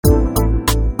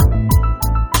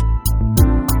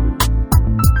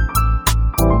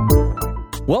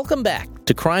Welcome back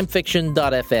to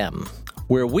crimefiction.fm,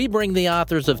 where we bring the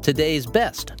authors of today's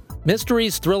best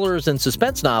mysteries, thrillers, and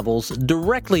suspense novels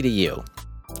directly to you.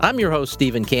 I'm your host,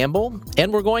 Stephen Campbell,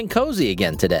 and we're going cozy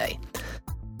again today.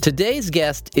 Today's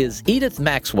guest is Edith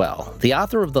Maxwell, the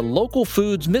author of the Local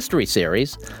Foods Mystery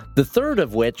Series, the third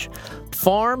of which,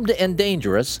 Farmed and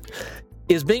Dangerous,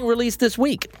 is being released this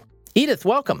week. Edith,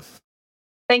 welcome.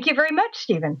 Thank you very much,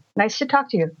 Stephen. Nice to talk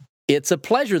to you. It's a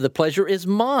pleasure. The pleasure is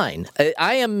mine.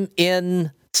 I am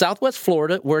in Southwest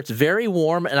Florida, where it's very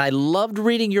warm, and I loved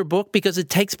reading your book because it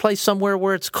takes place somewhere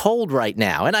where it's cold right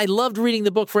now. And I loved reading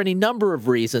the book for any number of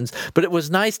reasons, but it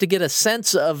was nice to get a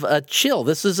sense of a chill.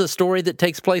 This is a story that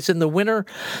takes place in the winter,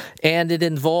 and it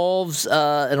involves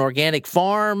an organic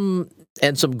farm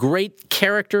and some great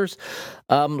characters.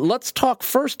 Let's talk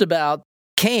first about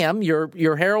Cam,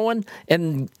 your heroine,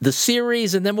 and the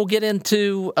series, and then we'll get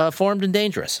into Farmed and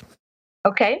Dangerous.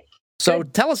 Okay. So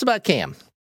Good. Tell us about Cam.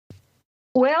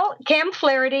 Well, Cam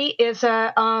Flaherty is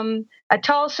a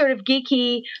tall, sort of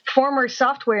geeky former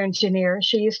software engineer.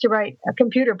 She used to write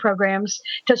computer programs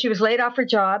till she was laid off her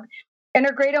job, and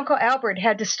her great uncle Albert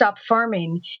had to stop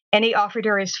farming, and he offered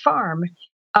her his farm.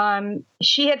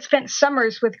 She had spent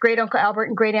summers with great uncle Albert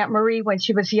and great aunt Marie when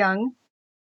she was young,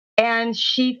 and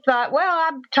she thought,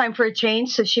 well, time for a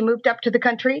change. So she moved up to the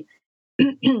country,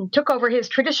 took over his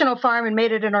traditional farm and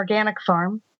made it an organic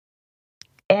farm.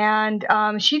 And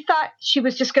she thought she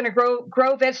was just going to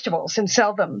grow vegetables and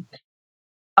sell them.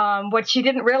 What she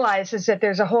didn't realize is that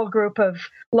there's a whole group of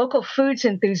local foods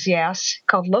enthusiasts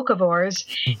called locavores,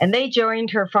 and they joined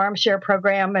her farm share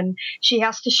program, and she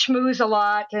has to schmooze a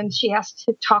lot, and she has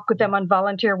to talk with them on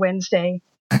Volunteer Wednesday.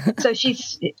 So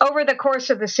she's, over the course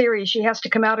of the series, she has to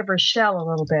come out of her shell a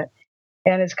little bit,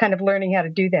 and is kind of learning how to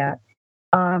do that.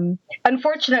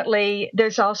 Unfortunately,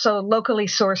 there's also locally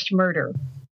sourced murder.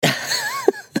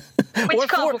 Which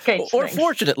complicates things. Or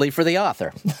fortunately for the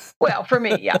author. Well, for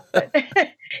me, yeah.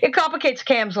 It complicates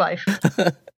Cam's life.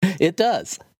 It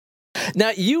does. Now,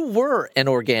 you were an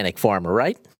organic farmer,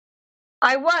 right?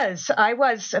 I was.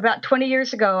 About 20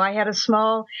 years ago, I had a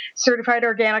small certified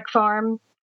organic farm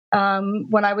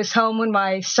when I was home when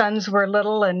my sons were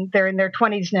little, and they're in their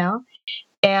 20s now.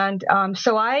 And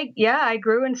so I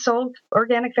grew and sold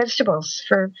organic vegetables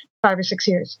for 5 or 6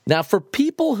 years. Now, for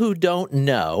people who don't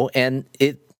know, and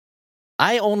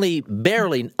I only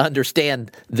barely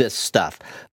understand this stuff,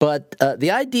 but the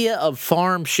idea of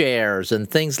farm shares and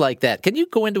things like that, can you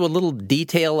go into a little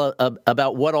detail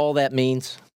about what all that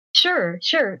means? Sure.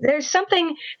 There's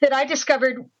something that I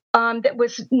discovered that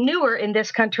was newer in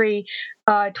this country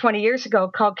 20 years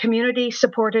ago called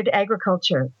community-supported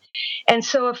agriculture. And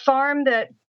so a farm that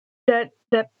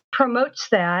promotes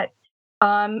that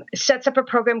sets up a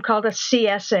program called a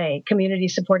CSA,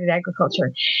 Community-Supported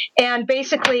Agriculture. And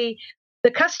basically,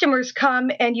 the customers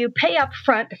come and you pay up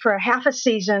front for a half a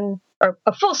season, or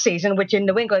a full season, which in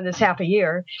New England is half a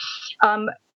year,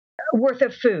 worth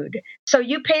of food. So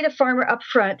you pay the farmer up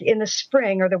front in the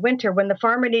spring or the winter when the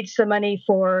farmer needs the money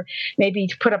for maybe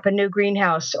to put up a new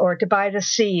greenhouse or to buy the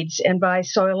seeds and buy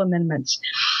soil amendments.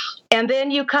 And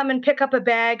then you come and pick up a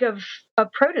bag of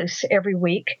produce every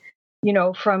week,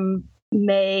 from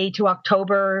May to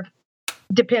October,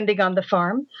 depending on the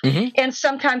farm. Mm-hmm. And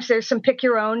sometimes there's some pick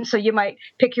your own. So you might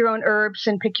pick your own herbs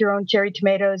and pick your own cherry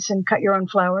tomatoes and cut your own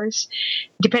flowers,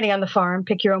 depending on the farm,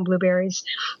 pick your own blueberries.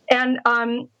 And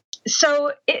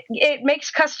so it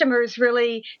makes customers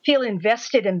really feel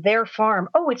invested in their farm.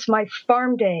 Oh, it's my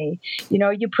farm day.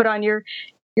 You put on your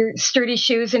sturdy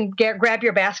shoes and grab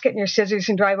your basket and your scissors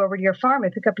and drive over to your farm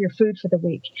and pick up your food for the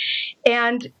week.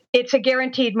 And it's a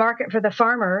guaranteed market for the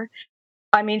farmer.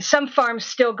 I mean, some farms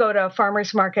still go to a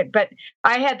farmer's market, but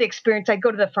I had the experience. I'd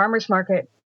go to the farmer's market.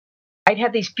 I'd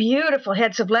have these beautiful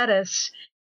heads of lettuce,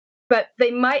 but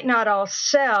they might not all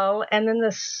sell. And then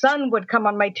the sun would come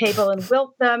on my table and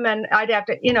wilt them. And I'd have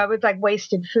to, it was like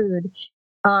wasted food.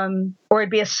 Or it'd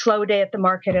be a slow day at the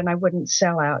market and I wouldn't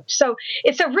sell out. So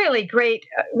it's a really great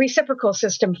reciprocal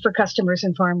system for customers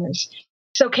and farmers.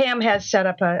 So Cam has set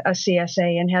up a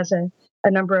CSA and has a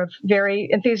number of very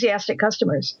enthusiastic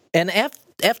customers. And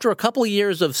after a couple of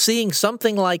years of seeing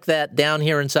something like that down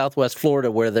here in Southwest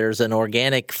Florida, where there's an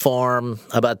organic farm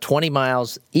about 20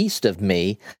 miles east of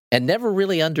me, and never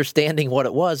really understanding what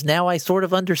it was, now I sort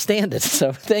of understand it.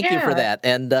 So thank you for that.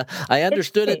 And I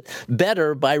understood it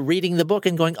better by reading the book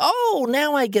and going, oh,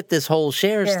 now I get this whole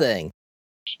shares thing.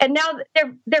 And now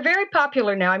they're very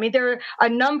popular now. I mean, there are a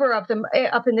number of them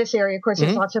up in this area. Of course,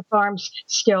 there's lots of farms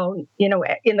still,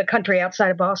 in the country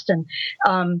outside of Boston.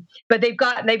 But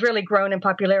they've really grown in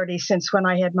popularity since when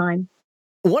I had mine.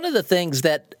 One of the things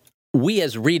that we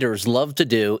as readers love to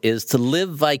do is to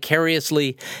live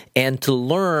vicariously and to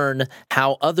learn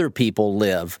how other people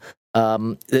live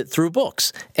through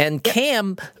books. And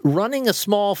Cam running a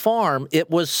small farm, it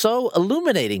was so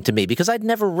illuminating to me because I'd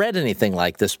never read anything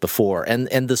like this before.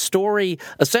 And the story,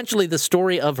 essentially the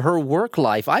story of her work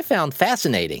life, I found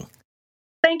fascinating.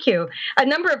 Thank you. A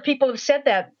number of people have said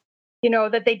that,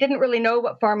 that they didn't really know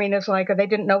what farming is like, or they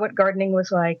didn't know what gardening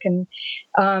was like. And,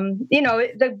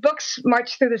 the books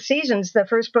march through the seasons. The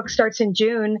first book starts in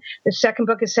June. The second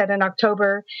book is set in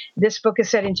October. This book is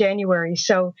set in January.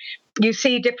 So you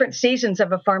see different seasons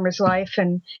of a farmer's life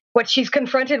and what she's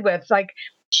confronted with. Like,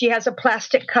 she has a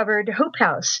plastic covered hoop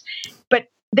house, but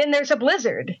then there's a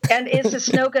blizzard. And is the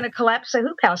snow going to collapse the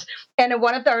hoop house? And at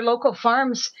one of our local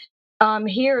farms,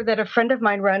 here that a friend of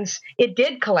mine runs, it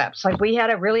did collapse. Like, we had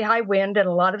a really high wind and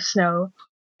a lot of snow,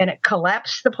 and it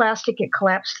collapsed the plastic, it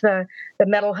collapsed the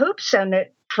metal hoops, and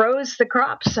it froze the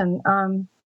crops. And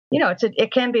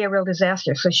it can be a real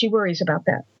disaster. So she worries about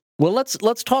that. Well,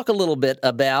 let's talk a little bit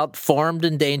about Farmed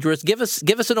and Dangerous. Give us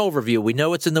an overview. We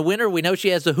know it's in the winter. We know she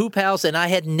has a hoop house, and I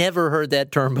had never heard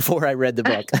that term before I read the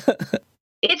book.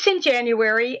 It's in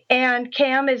January, and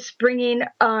Cam is bringing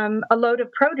a load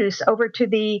of produce over to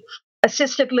the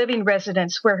assisted living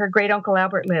residence where her great uncle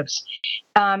Albert lives.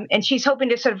 And she's hoping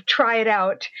to sort of try it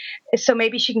out so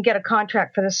maybe she can get a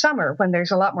contract for the summer when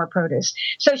there's a lot more produce.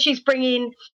 So she's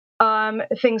bringing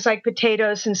things like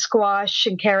potatoes and squash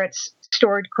and carrots,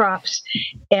 stored crops,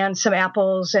 and some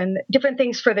apples and different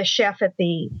things for the chef at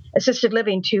the assisted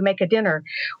living to make a dinner.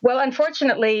 Well,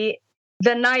 unfortunately,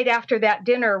 the night after that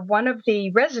dinner, one of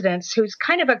the residents, who's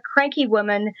kind of a cranky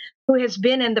woman who has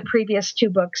been in the previous two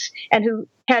books and who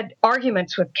had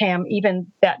arguments with Cam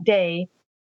even that day,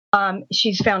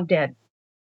 she's found dead.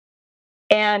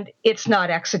 And it's not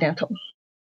accidental.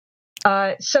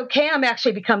 So Cam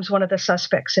actually becomes one of the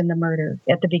suspects in the murder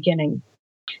at the beginning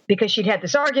because she'd had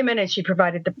this argument and she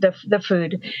provided the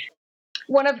food.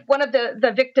 One of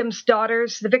the victim's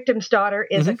daughters, the victim's daughter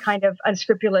is a kind of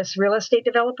unscrupulous real estate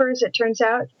developer, as it turns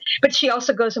out. But she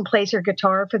also goes and plays her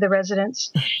guitar for the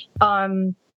residents.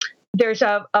 There's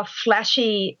a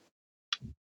flashy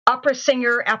opera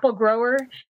singer, apple grower,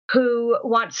 who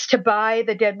wants to buy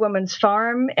the dead woman's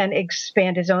farm and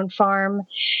expand his own farm.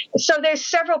 So there's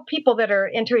several people that are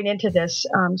entering into this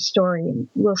story.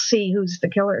 We'll see who's the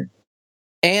killer.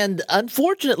 And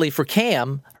unfortunately for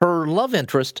Cam, her love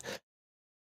interest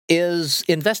is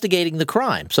investigating the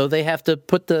crime. So they have to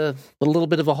put a little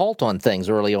bit of a halt on things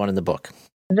early on in the book.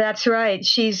 That's right.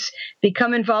 She's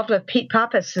become involved with Pete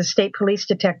Pappas, the state police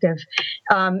detective.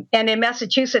 And in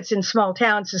Massachusetts, in small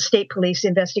towns, the state police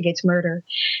investigates murder.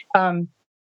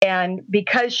 And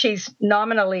because she's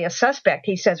nominally a suspect,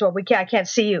 he says, well, I can't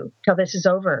see you till this is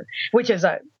over, which is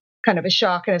a kind of a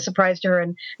shock and a surprise to her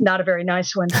and not a very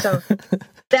nice one. So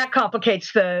that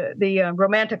complicates the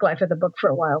romantic life of the book for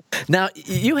a while. Now,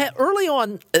 you have early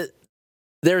on,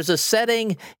 there's a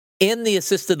setting in the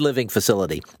assisted living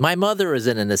facility. My mother is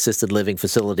in an assisted living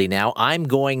facility now. I'm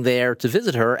going there to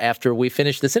visit her after we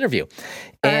finish this interview.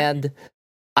 And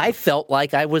I felt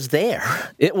like I was there.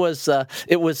 It was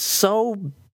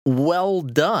so well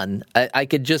done. I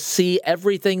could just see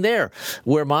everything there.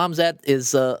 Where Mom's at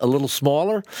is a little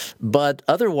smaller, but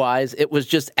otherwise it was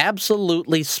just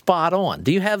absolutely spot on.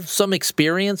 Do you have some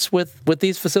experience with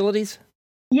these facilities?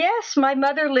 Yes, my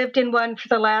mother lived in one for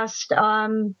the last 8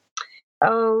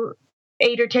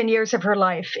 or 10 years of her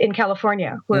life in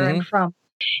California, where I'm from.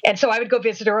 And so I would go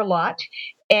visit her a lot.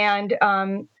 And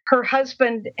her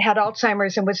husband had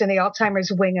Alzheimer's and was in the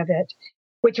Alzheimer's wing of it,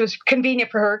 which was convenient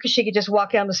for her because she could just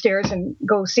walk down the stairs and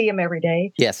go see him every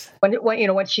day. Yes.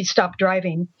 When she stopped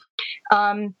driving.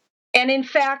 And in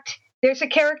fact, there's a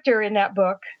character in that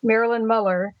book, Marilyn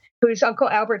Muller, who's Uncle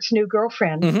Albert's new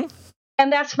girlfriend.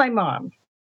 And that's my mom.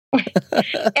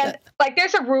 And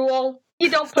there's a rule. You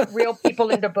don't put real people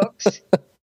into books.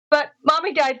 But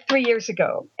Mommy died 3 years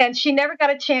ago, and she never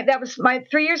got a chance. That was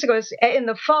 3 years ago. In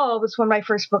the fall was when my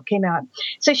first book came out.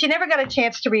 So she never got a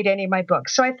chance to read any of my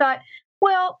books. So I thought,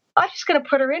 well, I'm just going to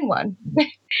put her in one.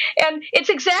 And it's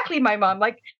exactly my mom,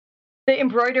 like the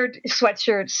embroidered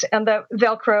sweatshirts and the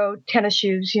Velcro tennis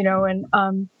shoes,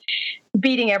 and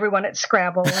beating everyone at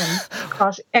Scrabble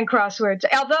and crosswords.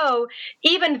 Although,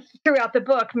 even throughout the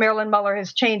book, Marilyn Muller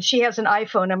has changed. She has an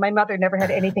iPhone, and my mother never had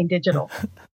anything digital.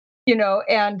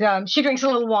 And she drinks a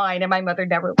little wine, and my mother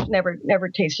never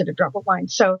tasted a drop of wine.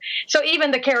 So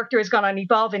even the character has gone on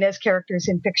evolving as characters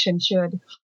in fiction should.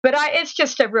 But it's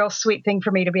just a real sweet thing for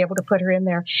me to be able to put her in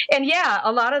there. And yeah,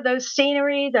 a lot of those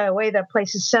scenery, the way the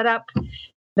place is set up,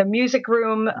 the music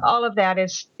room, all of that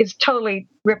is totally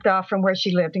ripped off from where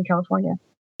she lived in California.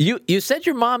 You said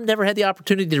your mom never had the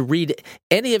opportunity to read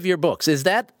any of your books. Is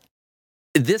that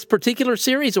this particular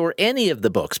series or any of the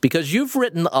books? Because you've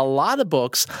written a lot of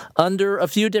books under a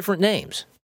few different names.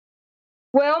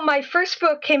 Well, my first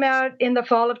book came out in the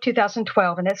fall of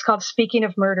 2012, and it's called Speaking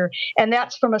of Murder, and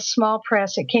that's from a small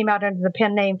press. It came out under the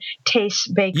pen name Tace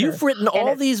Baker. You've written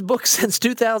all these books since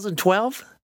 2012?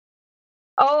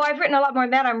 Oh, I've written a lot more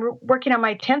than that. I'm working on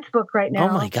my 10th book right now.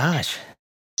 Oh, my gosh.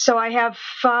 So I have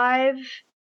five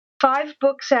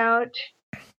books out,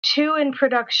 2 in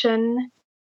production,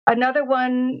 another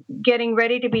one getting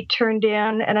ready to be turned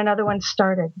in, and another one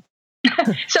started.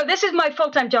 So this is my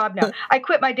full-time job now. I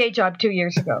quit my day job 2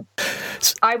 years ago.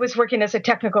 I was working as a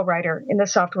technical writer in the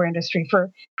software industry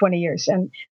for 20 years.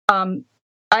 And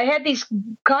I had these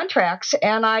contracts,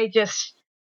 and I just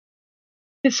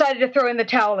decided to throw in the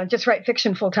towel and just write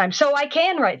fiction full-time. So I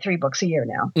can write 3 books a year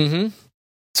now. Mm-hmm.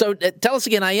 So tell us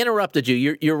again, I interrupted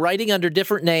you. You're writing under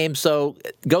different names, so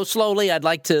go slowly. I'd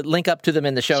like to link up to them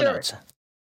in the show notes.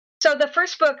 So the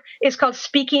first book is called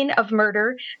Speaking of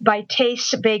Murder by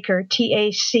Tace Baker,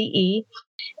 Tace.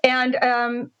 And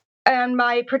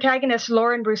my protagonist,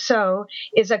 Lauren Rousseau,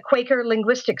 is a Quaker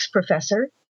linguistics professor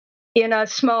in a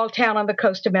small town on the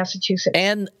coast of Massachusetts.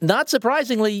 And not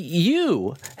surprisingly,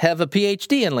 you have a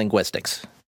PhD in linguistics.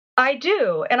 I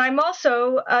do, and I'm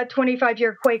also a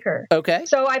 25-year Quaker. Okay.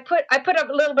 So I put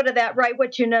a little bit of that write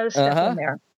what you know stuff in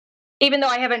there, even though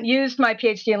I haven't used my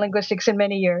PhD in linguistics in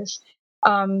many years.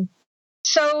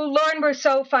 So Lauren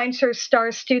Rousseau finds her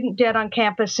star student dead on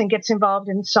campus and gets involved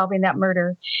in solving that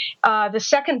murder. The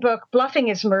second book, Bluffing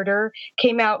is Murder,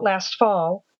 came out last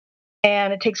fall,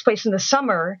 and it takes place in the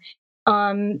summer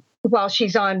while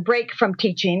she's on break from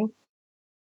teaching.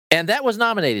 And that was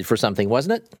nominated for something,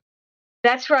 wasn't it?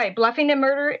 That's right. Bluffing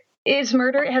is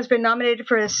Murder has been nominated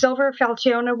for a Silver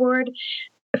Falchion Award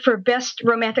for Best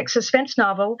Romantic Suspense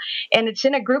Novel, and it's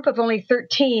in a group of only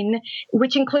 13,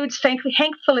 which includes Hank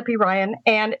Philippi Ryan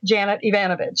and Janet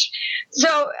Ivanovich.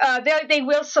 So they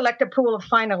will select a pool of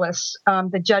finalists.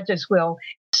 The judges will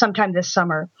sometime this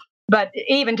summer. But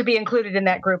even to be included in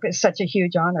that group is such a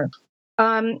huge honor.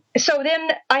 So then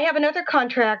I have another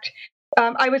contract.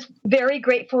 I was very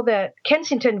grateful that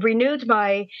Kensington renewed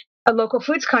my local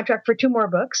foods contract for 2 more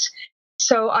books.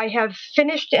 So I have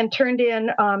finished and turned in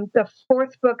the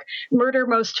 4th book, Murder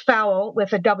Most Foul,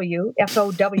 with a W,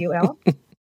 Fowl,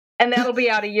 and that'll be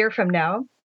out a year from now.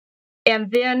 And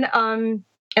then, and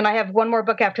I have 1 more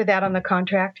book after that on the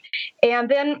contract. And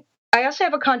then I also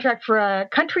have a contract for a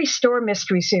country store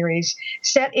mystery series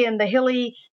set in the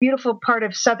hilly, beautiful part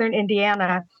of southern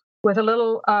Indiana with a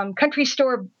little country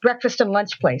store breakfast and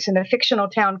lunch place in a fictional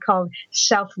town called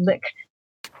South Lick.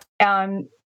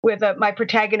 My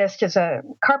protagonist is a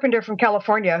carpenter from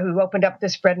California who opened up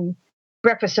this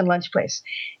breakfast and lunch place,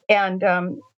 and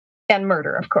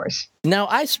murder, of course. Now,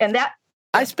 I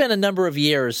spent a number of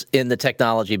years in the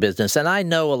technology business, and I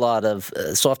know a lot of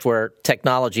software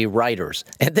technology writers,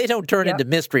 and they don't turn into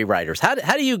mystery writers. How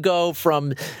do you go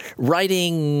from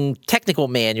writing technical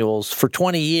manuals for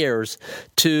 20 years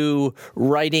to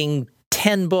writing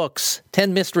 10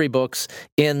 mystery books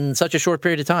in such a short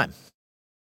period of time?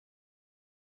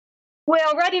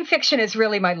 Well, writing fiction is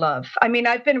really my love. I mean,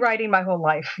 I've been writing my whole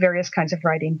life, various kinds of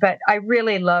writing, but I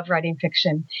really love writing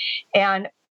fiction. And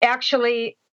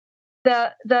actually,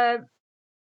 the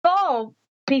fall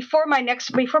before my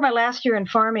last year in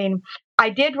farming,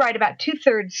 I did write about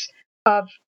 2/3 of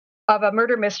a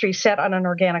murder mystery set on an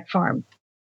organic farm.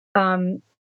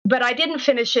 But I didn't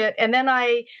finish it, and then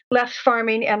I left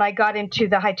farming and I got into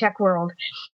the high tech world.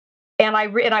 And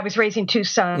I was raising 2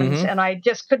 sons, and I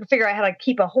just couldn't figure out how to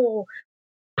keep a whole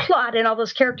plot and all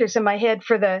those characters in my head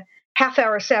for the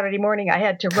half-hour Saturday morning I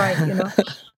had to write,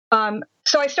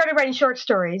 So I started writing short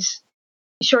stories,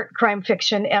 short crime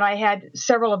fiction, and I had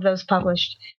several of those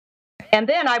published. And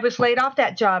then I was laid off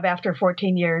that job after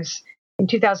 14 years in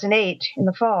 2008 in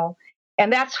the fall.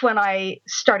 And that's when I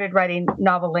started writing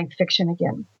novel-length fiction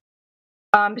again.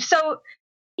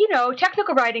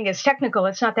 Technical writing is technical.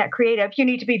 It's not that creative. You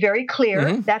need to be very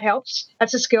clear. That helps.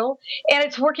 That's a skill. And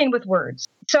it's working with words.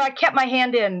 So I kept my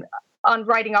hand in on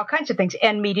writing all kinds of things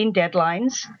and meeting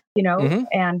deadlines,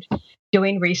 and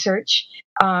doing research.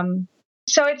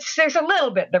 So there's a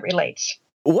little bit that relates.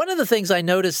 One of the things I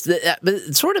noticed that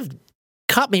sort of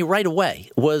caught me right away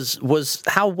was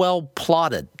how well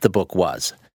plotted the book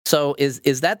was. So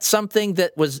is that something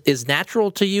that is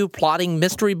natural to you, plotting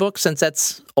mystery books, since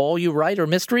that's all you write, or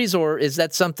mysteries, or is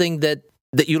that something that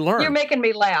you learn? You're making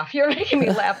me laugh.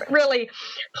 Really,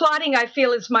 plotting, I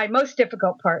feel, is my most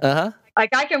difficult part.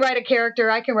 Like, I can write a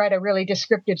character, I can write a really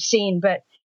descriptive scene, but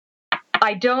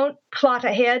I don't plot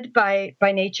ahead by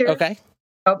nature. Okay.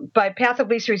 By path of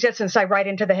least resistance, I write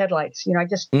into the headlights. I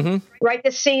just write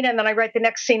this scene, and then I write the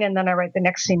next scene, and then I write the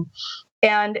next scene.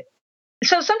 And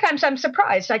so sometimes I'm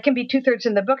surprised. I can be 2/3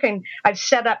 in the book, and I've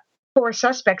set up 4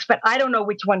 suspects, but I don't know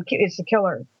which one is the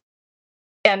killer.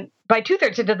 And by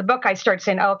 2/3 into the book, I start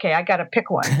saying, okay, I got to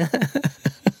pick one.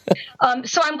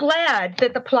 So I'm glad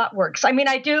that the plot works. I mean,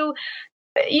 I do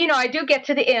get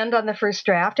to the end on the first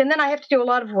draft, and then I have to do a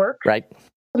lot of work. Right.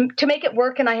 To make it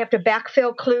work, and I have to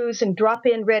backfill clues and drop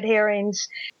in red herrings.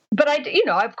 But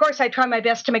of course, I try my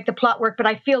best to make the plot work, but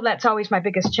I feel that's always my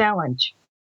biggest challenge,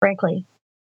 frankly.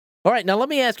 All right, now let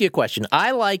me ask you a question.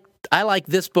 I like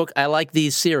this book. I like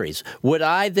these series. Would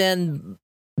I then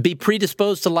be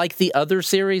predisposed to like the other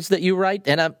series that you write?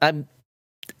 And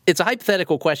it's a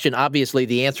hypothetical question. Obviously,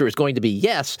 the answer is going to be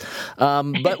yes.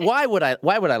 But why would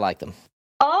I like them?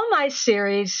 All my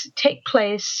series take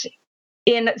place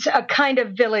in a kind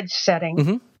of village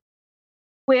setting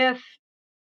with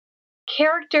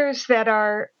characters that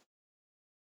are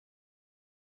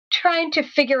trying to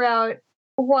figure out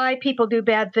why people do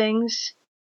bad things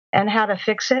and how to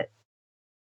fix it.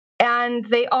 And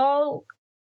they all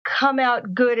come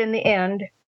out good in the end.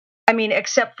 I mean,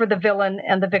 except for the villain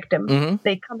and the victim.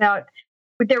 They come out,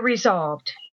 they're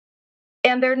resolved.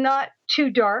 And they're not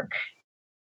too dark.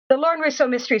 The Lauren Rousseau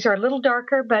mysteries are a little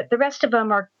darker, but the rest of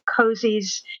them are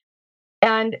cozies.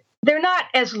 And they're not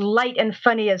as light and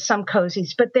funny as some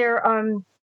cozies, but they're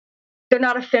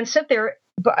not offensive.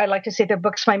 I like to say they're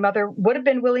books my mother would have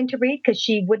been willing to read, because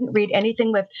she wouldn't read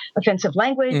anything with offensive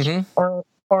language or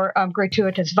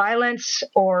gratuitous violence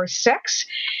or sex.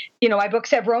 My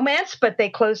books have romance, but they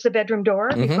close the bedroom door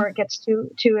before it gets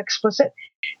too explicit.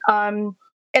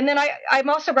 And then I'm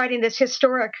also writing this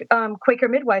historic Quaker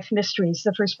midwife mysteries.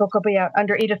 The first book will be out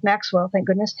under Edith Maxwell, thank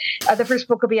goodness. The first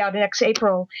book will be out next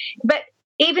April. But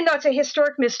even though it's a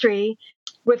historic mystery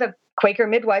with a Quaker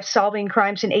midwife solving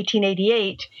crimes in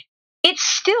 1888, it's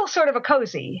still sort of a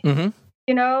cozy. The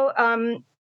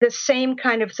same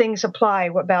kind of things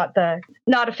apply about the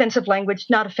not offensive language,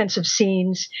 not offensive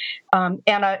scenes, and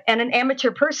an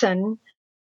amateur person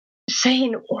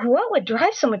saying, what would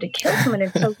drive someone to kill someone?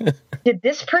 And so could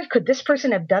this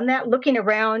person have done that? Looking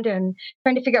around and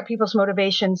trying to figure out people's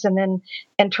motivations, and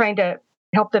trying to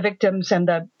help the victims and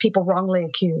the people wrongly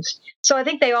accused. So I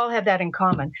think they all have that in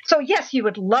common. So yes, you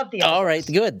would love the others. All right,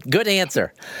 good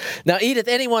answer. Now, Edith,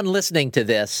 anyone listening to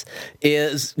this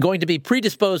is going to be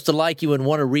predisposed to like you and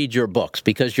want to read your books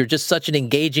because you're just such an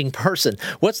engaging person.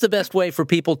 What's the best way for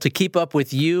people to keep up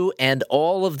with you and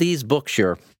all of these books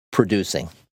you're producing?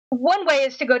 One way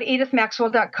is to go to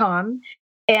edithmaxwell.com,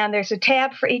 and there's a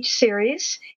tab for each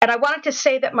series. And I wanted to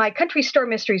say that my country store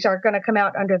mysteries are going to come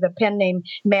out under the pen name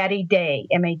Maddie Day,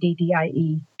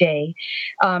 Maddie Day.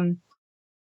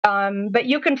 But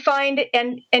you can find,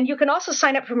 and you can also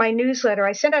sign up for my newsletter.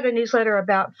 I send out a newsletter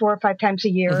about 4 or 5 times a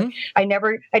year. I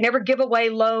never give away,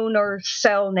 loan, or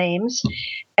sell names.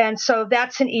 And so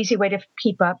that's an easy way to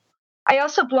keep up. I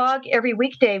also blog every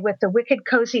weekday with the Wicked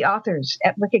Cozy Authors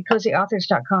at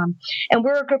wickedcozyauthors.com. And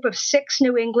we're a group of 6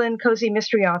 New England cozy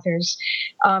mystery authors.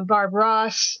 Barb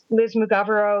Ross, Liz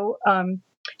Mugavero,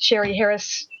 Sherry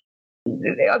Harris.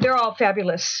 They're all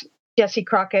fabulous. Jesse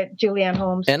Crockett, Julianne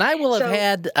Holmes. And I will have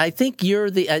had, I think you're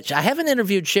I haven't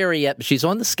interviewed Sherry yet, but she's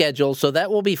on the schedule. So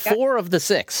that will be 4 of the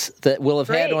 6 that we'll have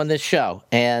had on this show.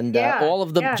 And all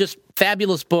of them just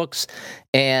fabulous books.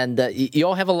 And you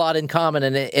all have a lot in common.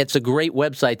 And it's a great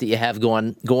website that you have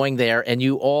going there. And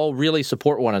you all really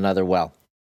support one another well.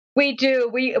 We do.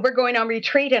 We're going on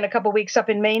retreat in a couple of weeks up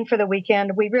in Maine for the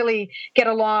weekend. We really get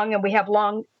along, and we have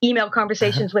long email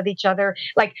conversations with each other,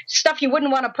 like stuff you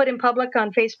wouldn't want to put in public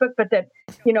on Facebook, but that,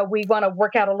 we want to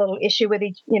work out a little issue with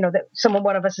each, that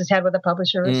one of us has had with a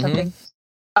publisher or something.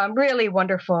 Really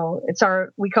wonderful.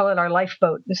 We call it our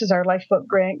lifeboat. This is our lifeboat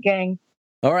gang.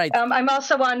 All right. I'm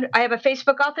also I have a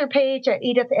Facebook author page at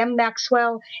Edith M.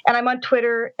 Maxwell, and I'm on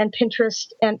Twitter and Pinterest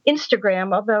and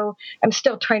Instagram, although I'm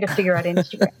still trying to figure out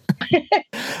Instagram.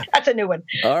 That's a new one.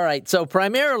 All right. So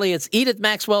primarily it's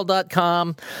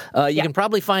edithmaxwell.com. You can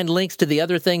probably find links to the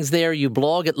other things there. You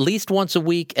blog at least once a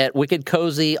week at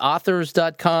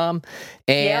wickedcozyauthors.com.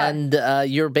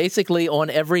 And you're basically on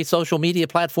every social media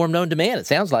platform known to man, it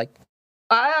sounds like.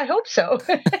 I hope so.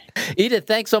 Edith,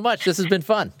 thanks so much. This has been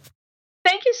fun.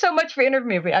 Thank you so much for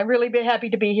interviewing me. I'm really happy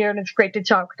to be here, and it's great to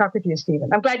talk with you, Stephen.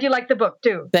 I'm glad you liked the book,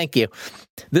 too. Thank you.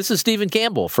 This is Stephen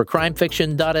Campbell for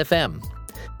crimefiction.fm.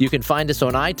 You can find us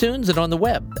on iTunes and on the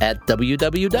web at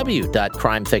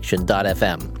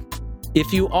www.crimefiction.fm.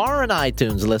 If you are an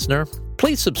iTunes listener,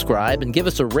 please subscribe and give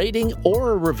us a rating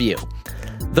or a review.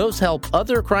 Those help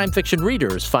other crime fiction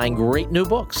readers find great new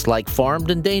books like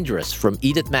Farmed and Dangerous from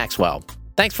Edith Maxwell.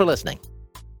 Thanks for listening.